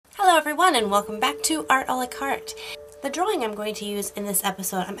everyone, and welcome back to Art a la Carte. The drawing I'm going to use in this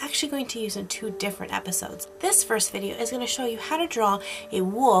episode, I'm actually going to use in two different episodes. This first video is going to show you how to draw a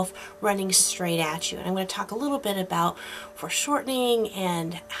wolf running straight at you. And I'm going to talk a little bit about foreshortening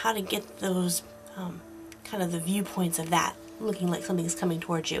and how to get those kind of the viewpoints of that, looking like something's coming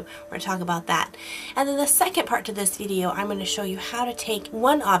towards you. We're going to talk about that. And then the second part to this video, I'm going to show you how to take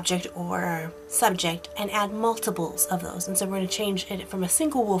one object or subject and add multiples of those. And so we're going to change it from a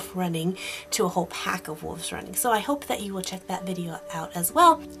single wolf running to a whole pack of wolves running. So I hope that you will check that video out as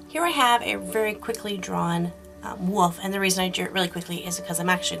well. Here I have a very quickly drawn wolf, and the reason I drew it really quickly is because I'm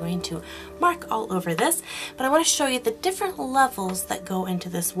actually going to mark all over this, but I want to show you the different levels that go into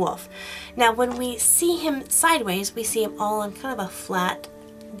this wolf. Now when we see him sideways, we see him all on kind of a flat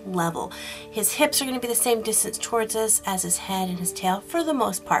level. His hips are going to be the same distance towards us as his head and his tail for the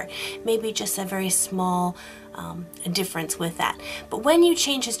most part, maybe just a very small difference with that. But when you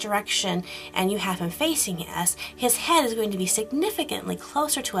change his direction and you have him facing us, his head is going to be significantly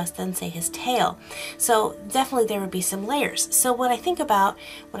closer to us than, say, his tail. So definitely there would be some layers. So what I think about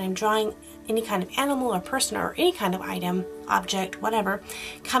when I'm drawing any kind of animal or person or any kind of item, object, whatever,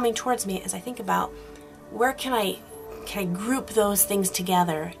 coming towards me, is I think about where can I group those things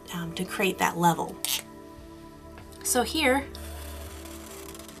together to create that level. So here,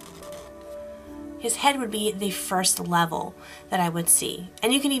 his head would be the first level that I would see.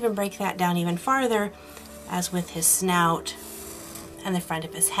 And you can even break that down even farther, as with his snout and the front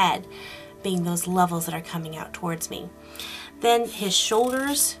of his head being those levels that are coming out towards me. Then his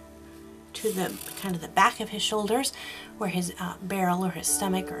shoulders to the kind of the back of his shoulders, where his barrel or his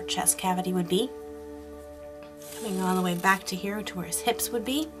stomach or chest cavity would be. Coming all the way back to here to where his hips would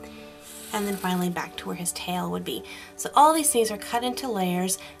be. And then finally back to where his tail would be. So all these things are cut into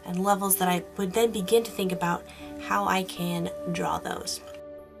layers and levels that I would then begin to think about how I can draw those.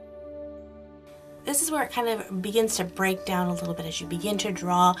 This is where it kind of begins to break down a little bit as you begin to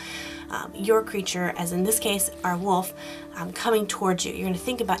draw your creature, as in this case our wolf, coming towards you. You're going to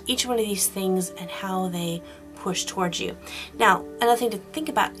think about each one of these things and how they push towards you. Now, another thing to think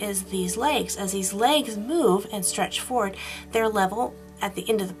about is these legs. As these legs move and stretch forward, their level at the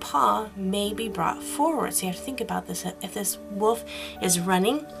end of the paw may be brought forward. So you have to think about this. If this wolf is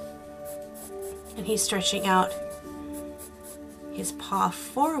running and he's stretching out his paw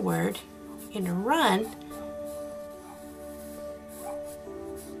forward in a run,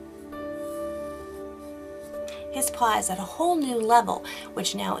 his paw is at a whole new level,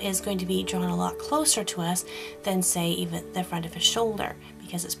 which now is going to be drawn a lot closer to us than, say, even the front of his shoulder,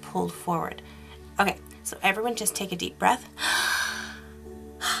 because it's pulled forward. Okay, so everyone just take a deep breath.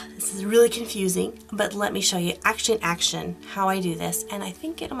 This is really confusing, but let me show you action how I do this, and I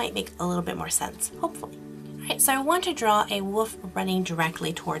think it might make a little bit more sense, hopefully. Alright, so I want to draw a wolf running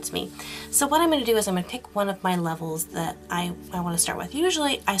directly towards me. So what I'm going to do is I'm going to pick one of my levels that I want to start with.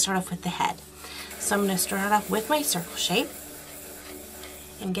 Usually I start off with the head. So I'm going to start off with my circle shape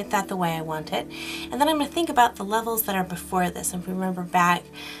and get that the way I want it. And then I'm going to think about the levels that are before this. And if we remember back,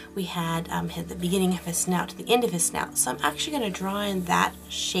 we had the beginning of his snout to the end of his snout. So I'm actually going to draw in that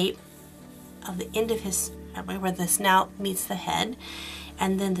shape of the end of his, where the snout meets the head,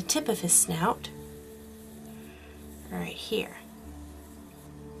 and then the tip of his snout right here.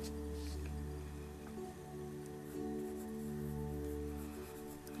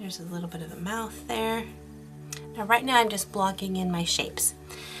 There's a little bit of a mouth there. Now right now I'm just blocking in my shapes.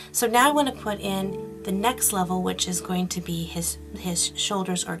 So now I want to put in the next level, which is going to be his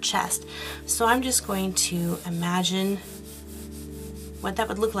shoulders or chest. So I'm just going to imagine what that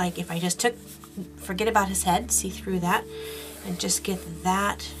would look like if I just forget about his head, see through that, and just get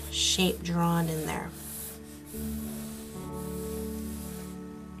that shape drawn in there.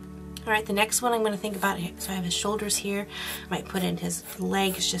 Alright, the next one I'm going to think about, so I have his shoulders here. I might put in his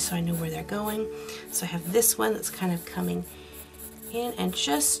legs just so I know where they're going. So I have this one that's kind of coming in and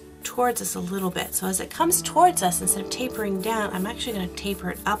just towards us a little bit. So as it comes towards us, instead of tapering down, I'm actually going to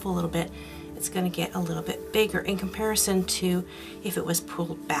taper it up a little bit. It's going to get a little bit bigger in comparison to if it was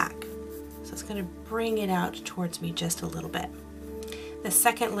pulled back. So it's going to bring it out towards me just a little bit. The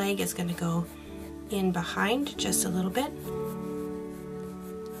second leg is going to go in behind just a little bit.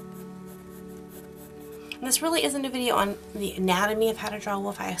 And this really isn't a video on the anatomy of how to draw a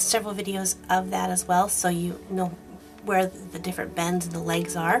wolf. I have several videos of that as well, so you know where the different bends in the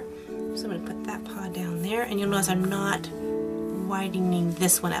legs are. So I'm going to put that paw down there, and you'll notice I'm not widening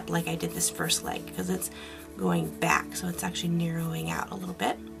this one up like I did this first leg, because it's going back, so it's actually narrowing out a little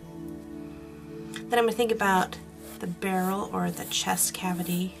bit. Then I'm going to think about the barrel or the chest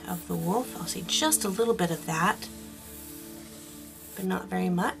cavity of the wolf. I'll see just a little bit of that but not very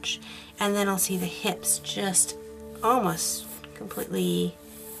much. And then I'll see the hips just almost completely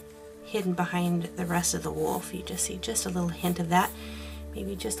hidden behind the rest of the wolf. You just see just a little hint of that.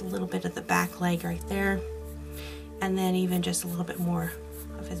 Maybe just a little bit of the back leg right there. And then even just a little bit more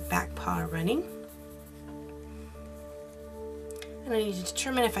of his back paw running. And I need to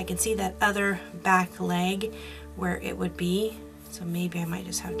determine if I can see that other back leg where it would be. So maybe I might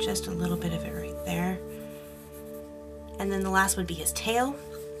just have just a little bit of it right there. And then the last would be his tail.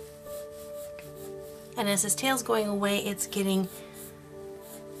 And as his tail's going away, it's getting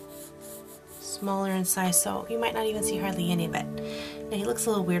smaller in size, so you might not even see hardly any of it. Now he looks a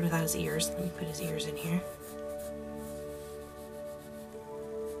little weird without his ears. Let me put his ears in here.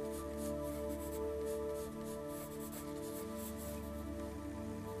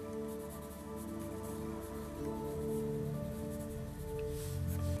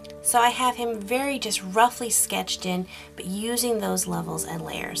 So I have him very just roughly sketched in, but using those levels and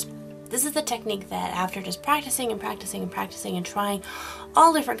layers. This is the technique that after just practicing and practicing and practicing and trying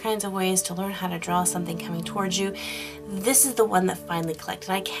all different kinds of ways to learn how to draw something coming towards you, this is the one that finally clicked.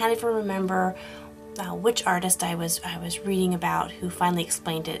 And I can't even remember which artist I was reading about who finally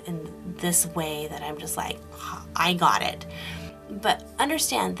explained it in this way that I'm just like, I got it. But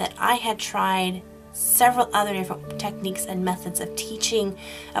understand that I had tried several other different techniques and methods of teaching,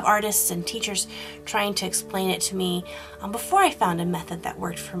 of artists and teachers trying to explain it to me before I found a method that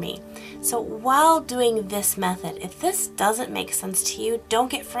worked for me. So while doing this method, if this doesn't make sense to you,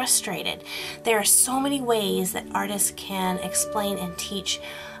 don't get frustrated. There are so many ways that artists can explain and teach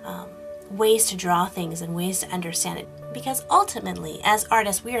ways to draw things and ways to understand it. Because ultimately, as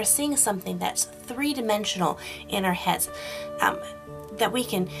artists, we are seeing something that's three-dimensional in our heads. That we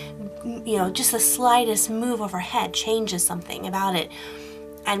can, just the slightest move of our head changes something about it.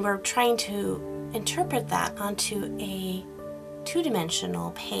 And we're trying to interpret that onto a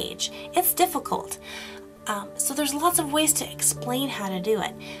two-dimensional page. It's difficult. So there's lots of ways to explain how to do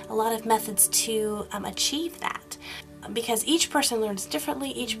it. A lot of methods to achieve that. Because each person learns differently,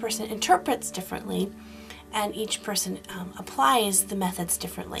 each person interprets differently, and each person applies the methods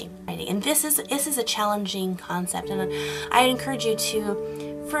differently. And this is a challenging concept, and I encourage you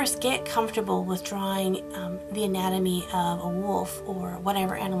to first get comfortable with drawing the anatomy of a wolf or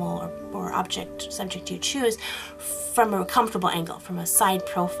whatever animal or object, subject you choose from a comfortable angle, from a side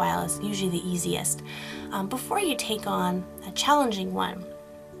profile is usually the easiest, before you take on a challenging one.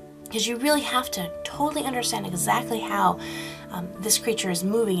 Because you really have to totally understand exactly how this creature is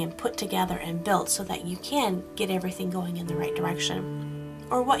moving and put together and built so that you can get everything going in the right direction.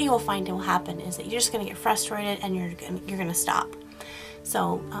 Or what you will find will happen is that you're just going to get frustrated and you're going to stop.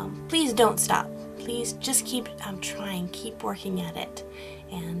 So please don't stop. Please just keep trying, keep working at it,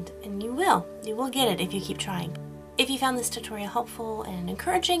 and you will get it if you keep trying. If you found this tutorial helpful and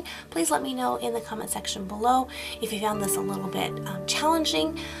encouraging, please let me know in the comment section below. If you found this a little bit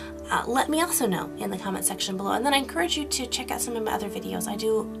challenging, let me also know in the comment section below. And then I encourage you to check out some of my other videos. I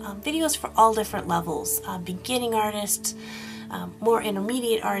do videos for all different levels, beginning artists, more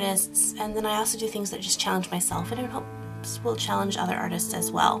intermediate artists, and then I also do things that just challenge myself, and I hope will challenge other artists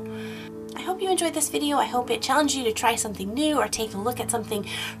as well. I hope you enjoyed this video. I hope it challenged you to try something new or take a look at something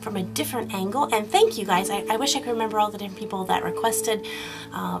from a different angle. And thank you guys. I wish I could remember all the different people that requested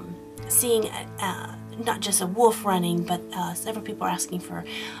seeing not just a wolf running, but several people are asking for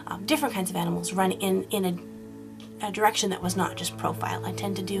different kinds of animals running in a direction that was not just profile. I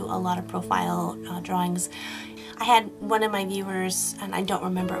tend to do a lot of profile drawings. I had one of my viewers, and I don't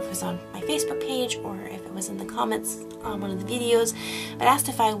remember if it was on my Facebook page or if it was in the comments on one of the videos, but asked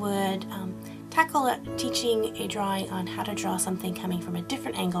if I would tackle teaching a drawing on how to draw something coming from a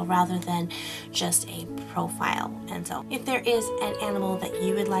different angle rather than just a profile. And so if there is an animal that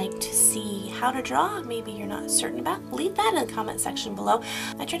you would like to see how to draw, maybe you're not certain about, leave that in the comment section below.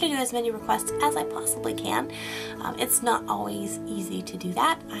 I try to do as many requests as I possibly can. It's not always easy to do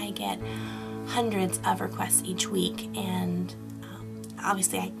that. I get hundreds of requests each week, and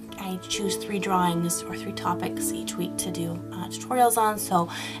obviously I choose 3 drawings or 3 topics each week to do tutorials on, so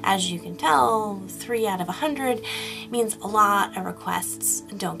as you can tell, 3 out of 100 means a lot of requests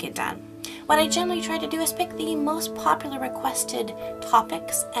don't get done. What I generally try to do is pick the most popular requested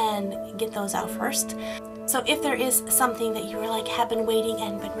topics and get those out first. So if there is something that you were like have been waiting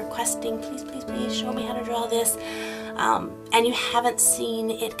and been requesting, please, please, please show me how to draw this, and you haven't seen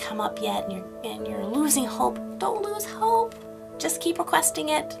it come up yet and you're losing hope, don't lose hope. Just keep requesting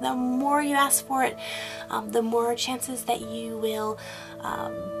it. The more you ask for it, the more chances that you will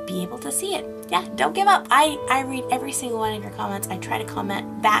be able to see it. Yeah, don't give up. I read every single one of your comments. I try to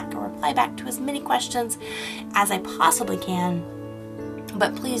comment back or reply back to as many questions as I possibly can.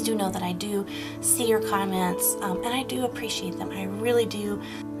 But please do know that I do see your comments, and I do appreciate them. I really do.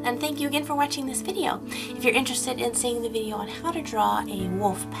 And thank you again for watching this video. If you're interested in seeing the video on how to draw a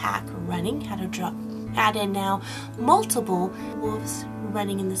wolf pack running, how to add in now multiple wolves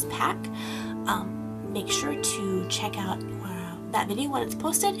running in this pack, make sure to check out that video when it's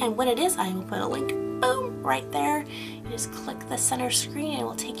posted, and when it is, I will put a link, boom, right there. You just click the center screen and it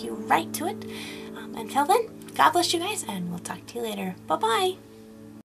will take you right to it. Until then, God bless you guys, and we'll talk to you later. Bye-bye.